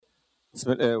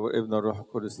بسم الله والابن والروح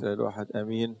القدس الاله الواحد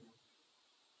امين.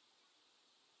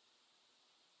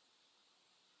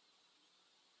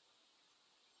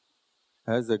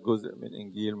 هذا الجزء من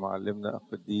انجيل معلمنا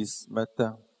القديس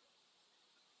متى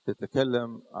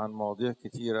تتكلم عن مواضيع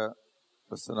كتيره،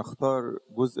 بس نختار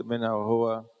جزء منها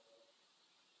وهو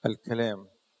الكلام.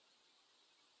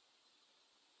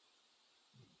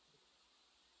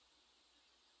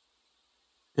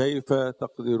 كيف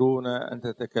تقدرون ان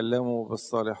تتكلموا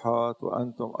بالصالحات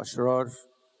وانتم اشرار؟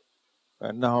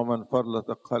 فانه من فضله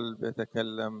القلب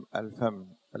يتكلم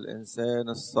الفم. الانسان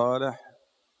الصالح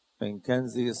من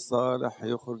كنزه الصالح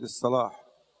يخرج الصلاح،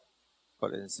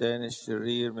 والإنسان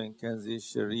الشرير من كنزه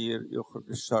الشرير يخرج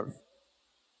الشر.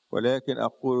 ولكن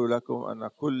أقول لكم أن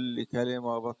كل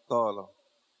كلمة بطالة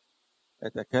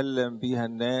يتكلم بها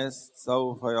الناس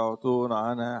سوف يعطون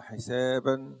عنها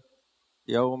حسابا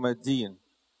يوم الدين،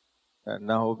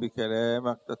 لأنه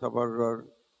بكلامك تتبرر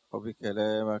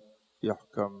وبكلامك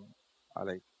يحكم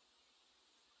عليك.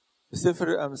 في سفر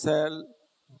الأمثال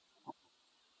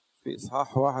في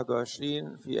إصحاح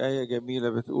 21 في آية جميلة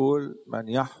بتقول: من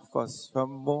يحفظ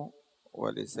فمه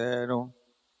ولسانه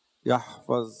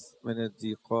يحفظ من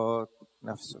الضيقات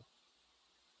نفسه.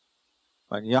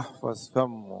 من يحفظ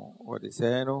فمه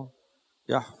ولسانه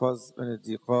يحفظ من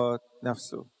الضيقات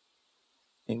نفسه.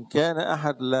 إن كان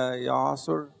أحد لا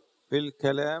يعصر في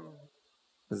الكلام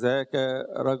ذاك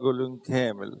رجل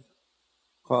كامل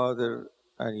قادر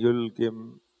أن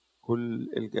يلجم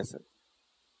كل الجسد.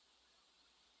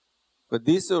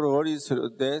 قديس غرغوريوس في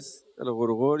القداس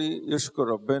الغرغوري يشكر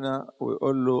ربنا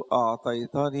ويقول له: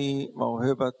 أعطيتني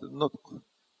موهبة النطق.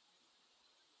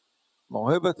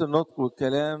 موهبة النطق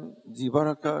والكلام دي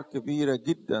بركة كبيرة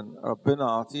جدا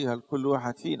ربنا عطيها لكل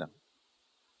واحد فينا،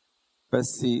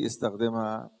 بس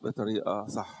يستخدمها بطريقة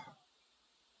صح،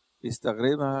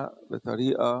 يستخدمها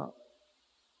بطريقة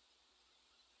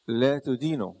لا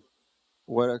تدينه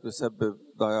ولا تسبب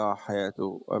ضياع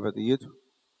حياته وأبديته.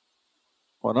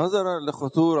 ونظرا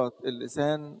لخطورة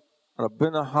اللسان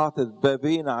ربنا حاطط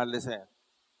بابين على اللسان،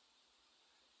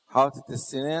 حاطط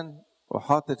السنان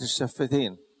وحاطط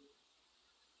الشفتين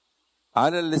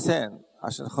على اللسان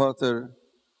عشان خاطر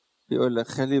يقول لك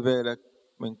خلي بالك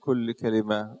من كل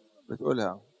كلمة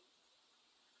بتقولها.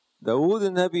 داود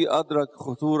النبي أدرك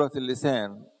خطورة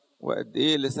اللسان وقد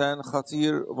إيه اللسان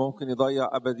خطير وممكن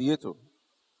يضيع أبديته.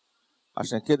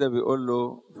 عشان كده بيقول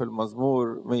له في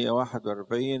المزمور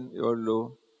 141 يقول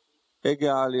له: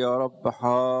 اجعل يا رب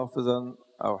حافظا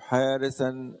أو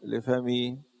حارسا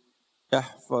لفمي،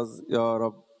 احفظ يا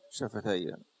رب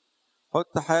شفتي.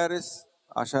 حط حارس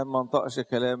عشان ما انطقش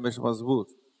كلام مش مظبوط.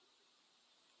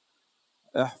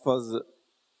 احفظ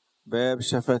باب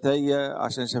شفتي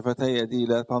عشان شفتي دي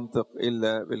لا تنطق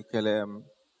إلا بالكلام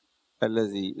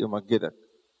الذي يمجدك.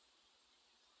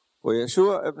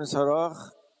 ويشوع ابن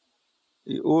صراخ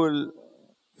يقول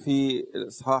في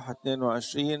الإصحاح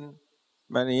 22: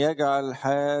 من يجعل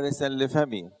حارسا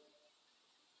لفمي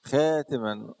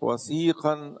خاتما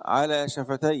وثيقا على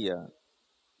شفتي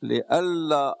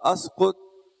لئلا أسقط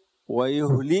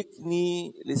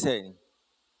ويهلكني لساني.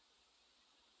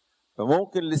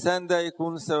 فممكن اللسان ده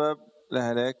يكون سبب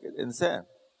لهلاك الإنسان.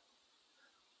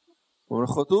 ومن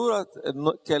خطورة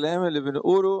الكلام اللي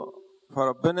بنقوله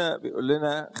فربنا بيقول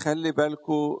لنا خلي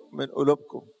بالكم من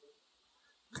قلوبكم،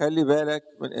 خلي بالك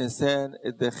من الإنسان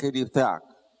الداخلي بتاعك،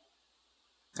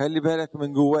 خلي بالك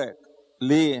من جواك.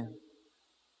 ليه؟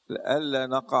 لئلا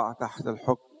نقع تحت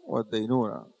الحكم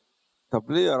والدينونة.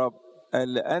 طب ليه يا رب؟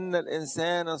 قال لأن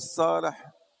الإنسان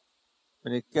الصالح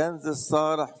من الكنز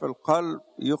الصالح في القلب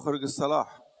يخرج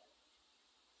الصلاح،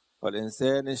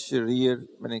 والإنسان الشرير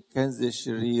من الكنز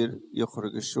الشرير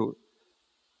يخرج الشر.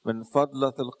 من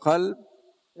فضلة القلب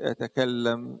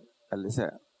يتكلم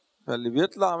اللسان. فاللي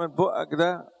بيطلع من بقك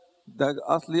ده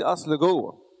أصل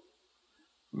جوه،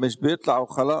 مش بيطلع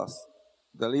وخلاص،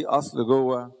 ده ليه أصل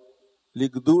جوه، ليه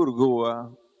جذور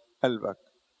جوه قلبك.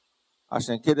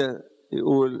 عشان كده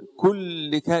يقول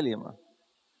كل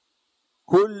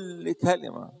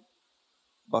كلمة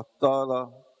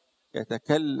بطالة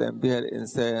يتكلم بها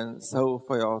الإنسان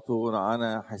سوف يعطون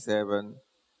عنها حسابا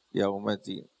يوم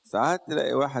الدين. ساعات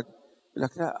تلاقي واحد يقول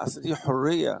لك لا أصل دي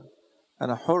حرية،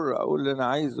 أنا حر أقول اللي أنا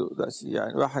عايزه. ده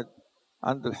يعني واحد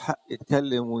عنده الحق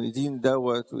يتكلم ويدين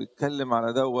ويتكلم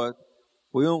على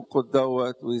وينقد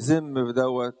ويذم في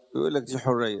ويقول لك دي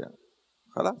حرية.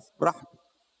 خلاص براحتك،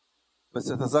 بس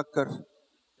تذكر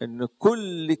إن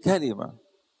كل كلمة،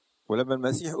 ولما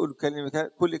المسيح يقول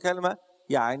كل كلمة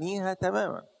يعنيها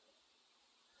تماما.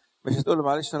 مش هتقول له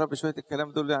معلش يا رب شوية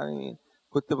الكلام دول يعني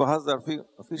كنت بهزر فيه،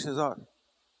 مفيش هزار.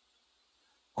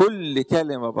 كل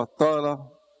كلمة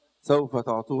بطالة سوف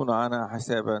تعطون عنها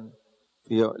حسابا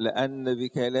في يوم، لأن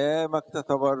بكلامك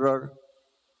تتبرر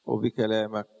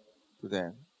وبكلامك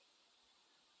تدان.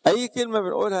 أي كلمة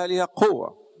بنقولها ليها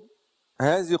قوة.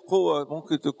 هذه قوة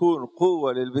ممكن تكون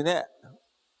قوة للبناء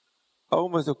أو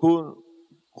ما تكون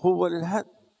قوة للهدم.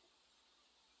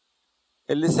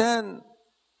 اللسان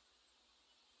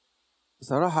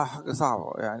بصراحة حاجة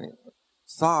صعبة، يعني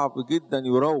صعب جدا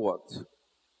يروض،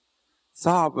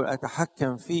 صعب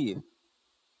أتحكم فيه.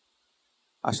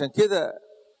 عشان كده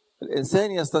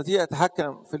الإنسان يستطيع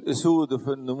يتحكم في الأسود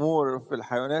وفي النمور وفي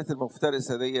الحيوانات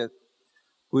المفترسة ديت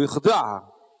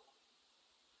ويخضعها،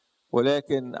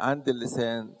 ولكن عند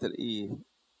اللسان تلاقيه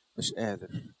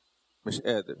مش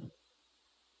قادر.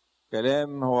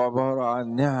 كلام هو عبارة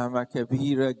عن نعمة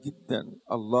كبيرة جدا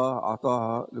الله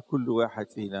أعطاها لكل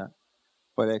واحد فينا،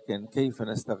 ولكن كيف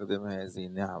نستخدم هذه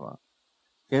النعمة؟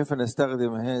 كيف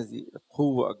نستخدم هذه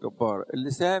القوة الجبارة؟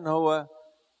 اللسان هو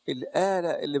الآلة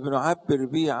اللي بنعبر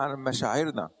بيه عن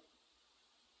مشاعرنا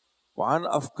وعن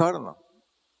أفكارنا.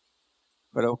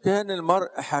 فلو كان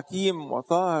المرء حكيم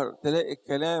وطاهر تلاقي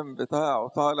الكلام بتاعه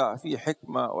طالع فيه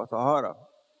حكمة وطهارة،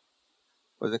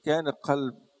 وإذا كان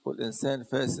القلب والإنسان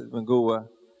فاسد من جوه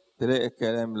تلاقي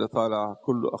الكلام اللي طالع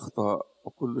كله أخطاء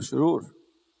وكله شرور.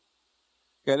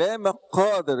 كلامك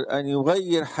قادر أن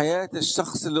يغير حياة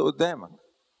الشخص اللي قدامك.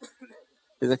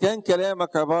 إذا كان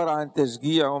كلامك عبارة عن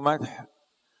تشجيع ومدح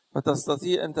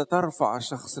فتستطيع أنت ترفع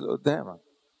الشخص اللي قدامك.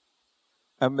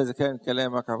 أما إذا كان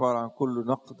كلامك عبارة عن كله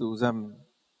نقد وذم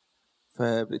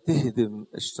فبتهدم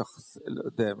الشخص اللي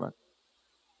قدامك.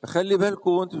 فخلي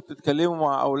بالكم وانتوا بتتكلموا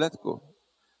مع أولادكم،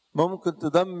 ممكن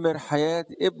تدمر حياة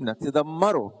ابنك،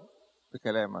 تدمره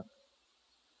بكلامك،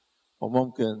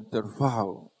 وممكن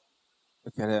ترفعه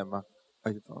بكلامك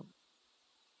أيضا.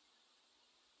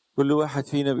 كل واحد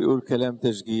فينا بيقول كلام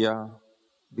تشجيع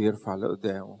بيرفع اللي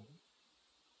قدامه،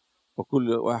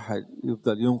 وكل واحد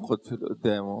يفضل ينقد في اللي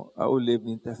قدامه. أقول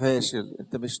لابني أنت فاشل،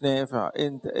 أنت مش نافع،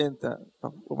 أنت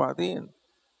طب وبعدين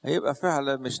هيبقى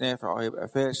فعلا مش نافع وهيبقى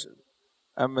فاشل.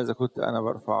 أما إذا كنت أنا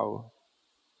برفعه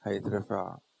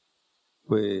هيترفع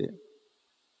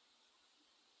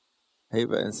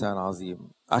وهيبقى إنسان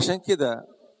عظيم. عشان كده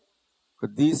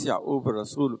قديس يعقوب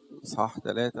الرسول إصحاح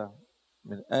 3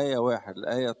 من آية 1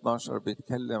 لآية 12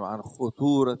 بيتكلم عن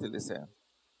خطورة اللسان.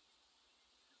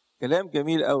 كلام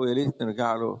جميل قوي، يا ريت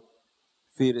نرجع له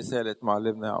في رسالة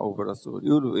معلمنا يعقوب الرسول.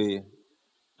 يقولوا إيه؟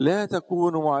 لا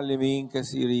تكونوا معلمين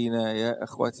كثيرين يا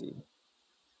إخوتي،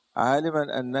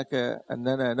 عالما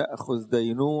أننا نأخذ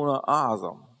دينونة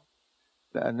أعظم،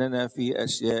 لأننا في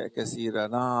أشياء كثيرة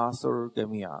نعصر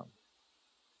جميعا.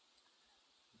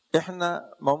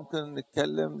 إحنا ممكن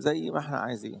نتكلم زي ما إحنا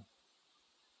عايزين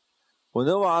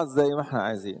ونوعظ زي ما إحنا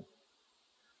عايزين،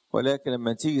 ولكن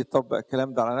لما تيجي تطبق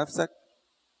الكلام ده على نفسك،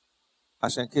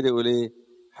 عشان كده يقول إيه؟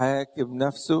 حاكم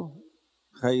نفسه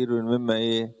خير مما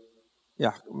إيه؟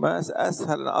 يحكم. ما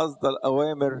أسهل أن أصدر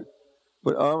الأوامر،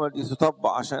 والأوامر دي تطبق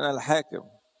عشان أنا الحاكم،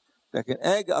 لكن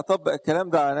أجي أطبق الكلام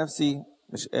ده على نفسي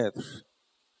مش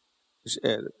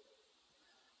قادر.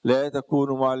 لا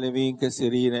تكونوا معلمين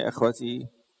كثيرين يا إخوتي،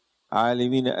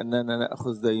 عالمين أننا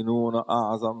نأخذ دينونة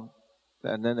أعظم،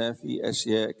 لأننا في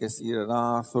أشياء كثيرة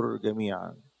نعثر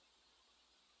جميعا.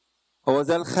 هو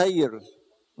ذا الخير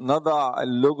نضع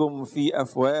اللجم في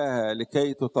أفواهها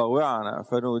لكي تطاوعنا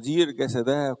فندير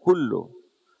جسدها كله.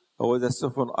 هو ذا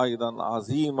السفن أيضا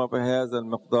عظيمة بهذا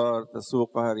المقدار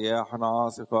تسوقها رياح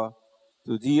عاصفة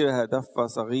تديرها دفة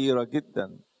صغيرة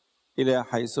جدا إلى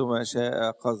حيثما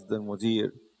شاء قصد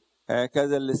المدير.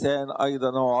 هكذا اللسان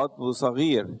أيضا هو عضو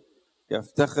صغير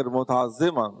يفتخر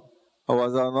متعظما، هو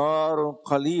ذا نار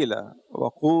قليلة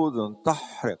وقود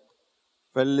تحرق.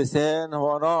 فاللسان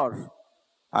هو نار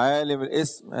عالم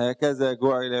الاسم، هكذا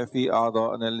جعل في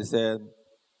أعضائنا اللسان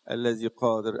الذي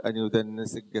قادر أن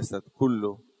يدنس الجسد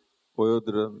كله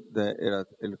ويضرم دائرة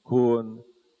الكون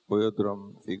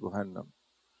ويضرم في جهنم.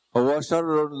 هو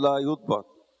شر لا يضبط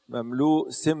مملوء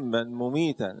سما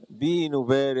مميتا، به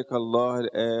نبارك الله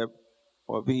الآب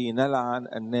وبه نلعن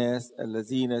الناس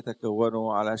الذين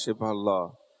تكونوا على شبه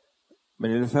الله.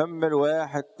 من الفم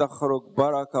الواحد تخرج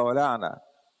بركة ولعنة.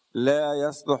 لا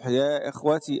يصلح يا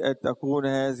إخوتي أن تكون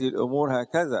هذه الأمور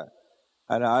هكذا،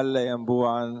 لعل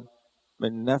ينبوعا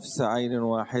من نفس عين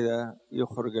واحدة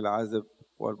يخرج العذب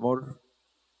والمر.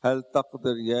 هل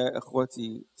تقدر يا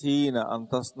إخوتي تينة أن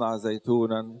تصنع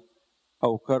زيتونا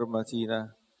أو كرم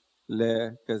تينة؟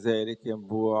 لا، كذلك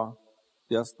ينبوع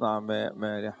يصنع ماء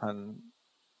مالحا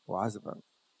وعذبا.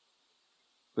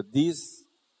 قديس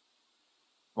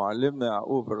معلمنا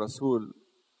يعقوب الرسول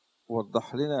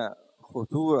وضح لنا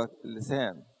خطورة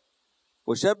اللسان،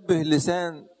 وشبه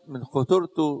اللسان من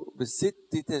خطورته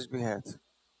بالست تشبيهات.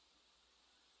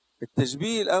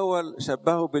 التشبيه الأول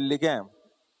شبهه باللجام.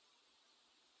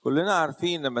 كلنا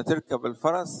عارفين لما تركب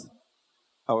الفرس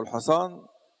أو الحصان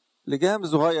لجام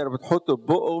صغير بتحطه في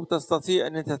بقه وتستطيع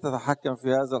أن أنت تتحكم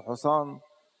في هذا الحصان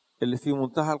اللي في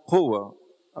منتهى القوة.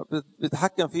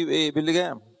 بتتحكم فيه بإيه؟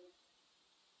 باللجام.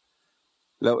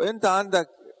 لو أنت عندك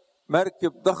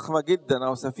مركب ضخمة جدا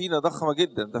أو سفينة ضخمة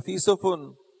جدا، ده في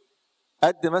سفن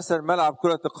قد مثلا ملعب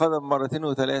كرة القدم مرتين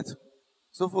وثلاثة،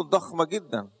 سفن ضخمة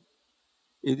جدا،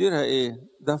 يديرها إيه؟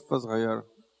 دفة صغيرة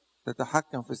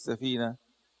تتحكم في السفينة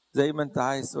زي ما أنت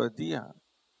عايز توديها.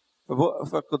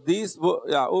 فالقديس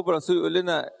يعقوب الرسول يقول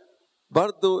لنا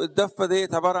برضو الدفة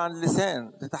ديت عبارة عن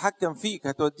لسان تتحكم فيك،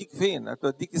 هتوديك فين؟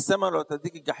 هتوديك السماء ولا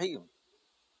هتوديك الجحيم؟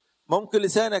 ممكن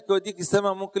لسانك يوديك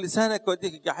السماء، ممكن لسانك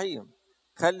يوديك الجحيم.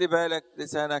 خلي بالك،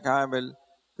 لسانك عامل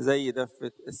زي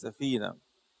دفة السفينة.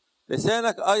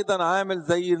 لسانك أيضا عامل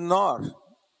زي النار،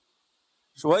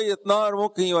 شوية نار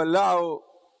ممكن يولعوا،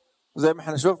 زي ما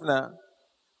احنا شفنا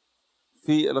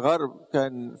في الغرب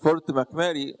كان فورت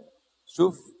ماكماري،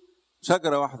 شوف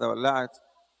شجرة واحدة ولعت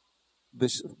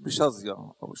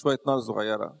بشظية أو شوية نار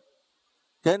صغيرة،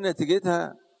 كان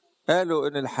نتيجتها قالوا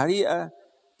إن الحريقة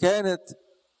كانت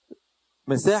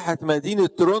مساحة مدينة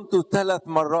تورونتو 3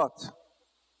 مرات.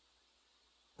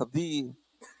 طب دي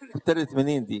ابتدت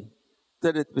منين دي؟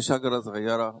 ابتدت بشجرة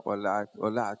صغيرة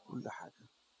ولعت كل حاجة.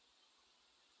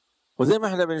 وزي ما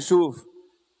احنا بنشوف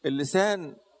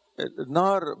اللسان،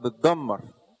 النار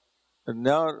بتدمر،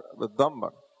 النار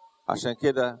بتدمر. عشان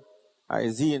كده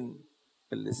عايزين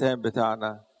اللسان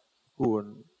بتاعنا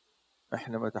يكون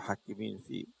احنا متحكمين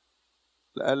فيه،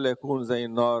 لألا يكون زي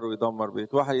النار ويدمر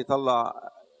بيت. واحد يطلع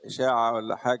إشاعة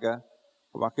ولا حاجة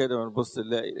وبعد كده بنبص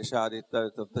نلاقي الإشاعة دي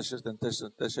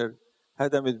تنتشر،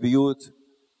 هدمت بيوت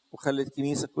وخلت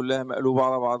كنيسة كلها مقلوبة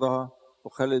على بعضها،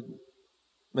 وخلت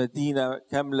مدينة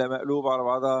كاملة مقلوبة على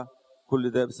بعضها.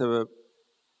 كل ده بسبب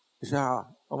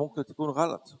إشاعة وممكن تكون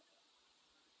غلط.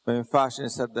 ما ينفعش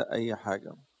نصدق أي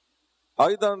حاجة.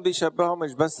 أيضا بيشبهه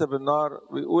مش بس بالنار،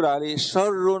 بيقول عليه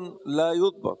شر لا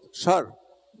يضبط. شر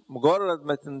مجرد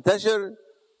ما تنتشر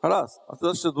خلاص ما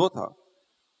تقدرش تضبطها،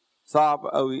 صعب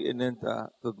قوي ان انت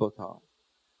تضبطها.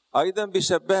 ايضا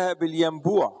بيشبهها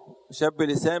بالينبوع، شبه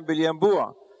اللسان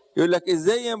بالينبوع. يقول لك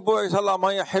ازاي ينبوع يطلع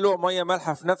ميه حلوه وميه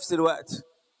مالحه في نفس الوقت؟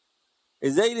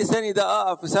 ازاي لساني ده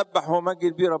اقف اسبح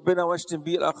وامجد بيه ربنا واشتم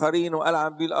بيه الاخرين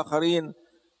والعن بيه الاخرين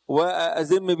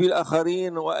واذم بيه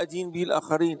الاخرين وادين بيه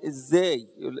الاخرين؟ ازاي؟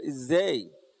 يقول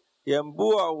ازاي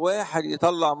ينبوع واحد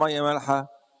يطلع ميه مالحه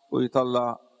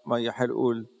ويطلع ميه حلوه؟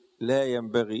 يقول لا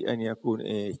ينبغي ان يكون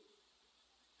ايه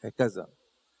هكذا.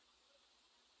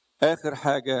 اخر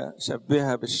حاجه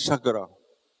شبهها بالشجره،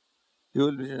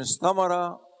 يقول من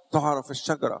الثمره تعرف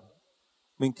الشجره.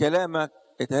 من كلامك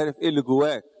اتعرف ايه اللي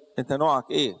جواك، انت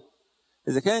نوعك ايه.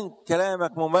 اذا كان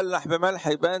كلامك مملح بملح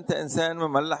يبقى انت انسان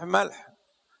مملح بملح.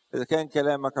 اذا كان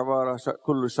كلامك عباره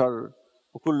كله شر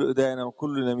وكله ادانه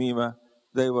وكله نميمه،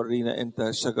 ده يورينا انت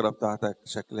الشجره بتاعتك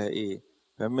شكلها ايه.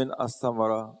 فمن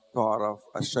الثمره تعرف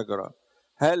الشجره.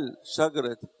 هل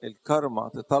شجره الكرمه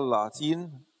تطلع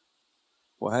تين؟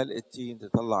 وهل التين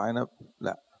تطلع عنب؟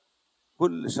 لا،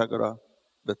 كل شجره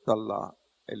بتطلع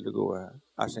اللي جواها.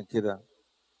 عشان كده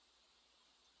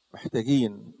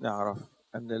محتاجين نعرف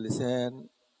ان اللسان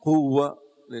قوه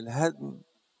للهدم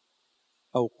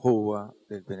او قوه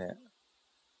للبناء.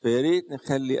 فيا ريت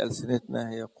نخلي ألسنتنا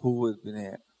هي قوة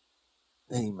بناء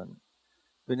دايما،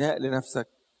 بناء لنفسك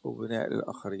وبناء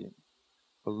للآخرين.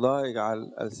 الله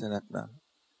يجعل ألسنتنا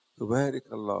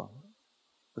تبارك الله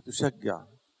وتشجع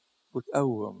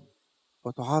وتقوم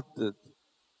وتعضد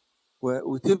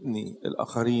وتبني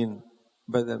الآخرين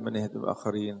بدل ما نهدم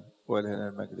الآخرين. ولنا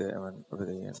المجد دائما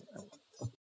أبديا.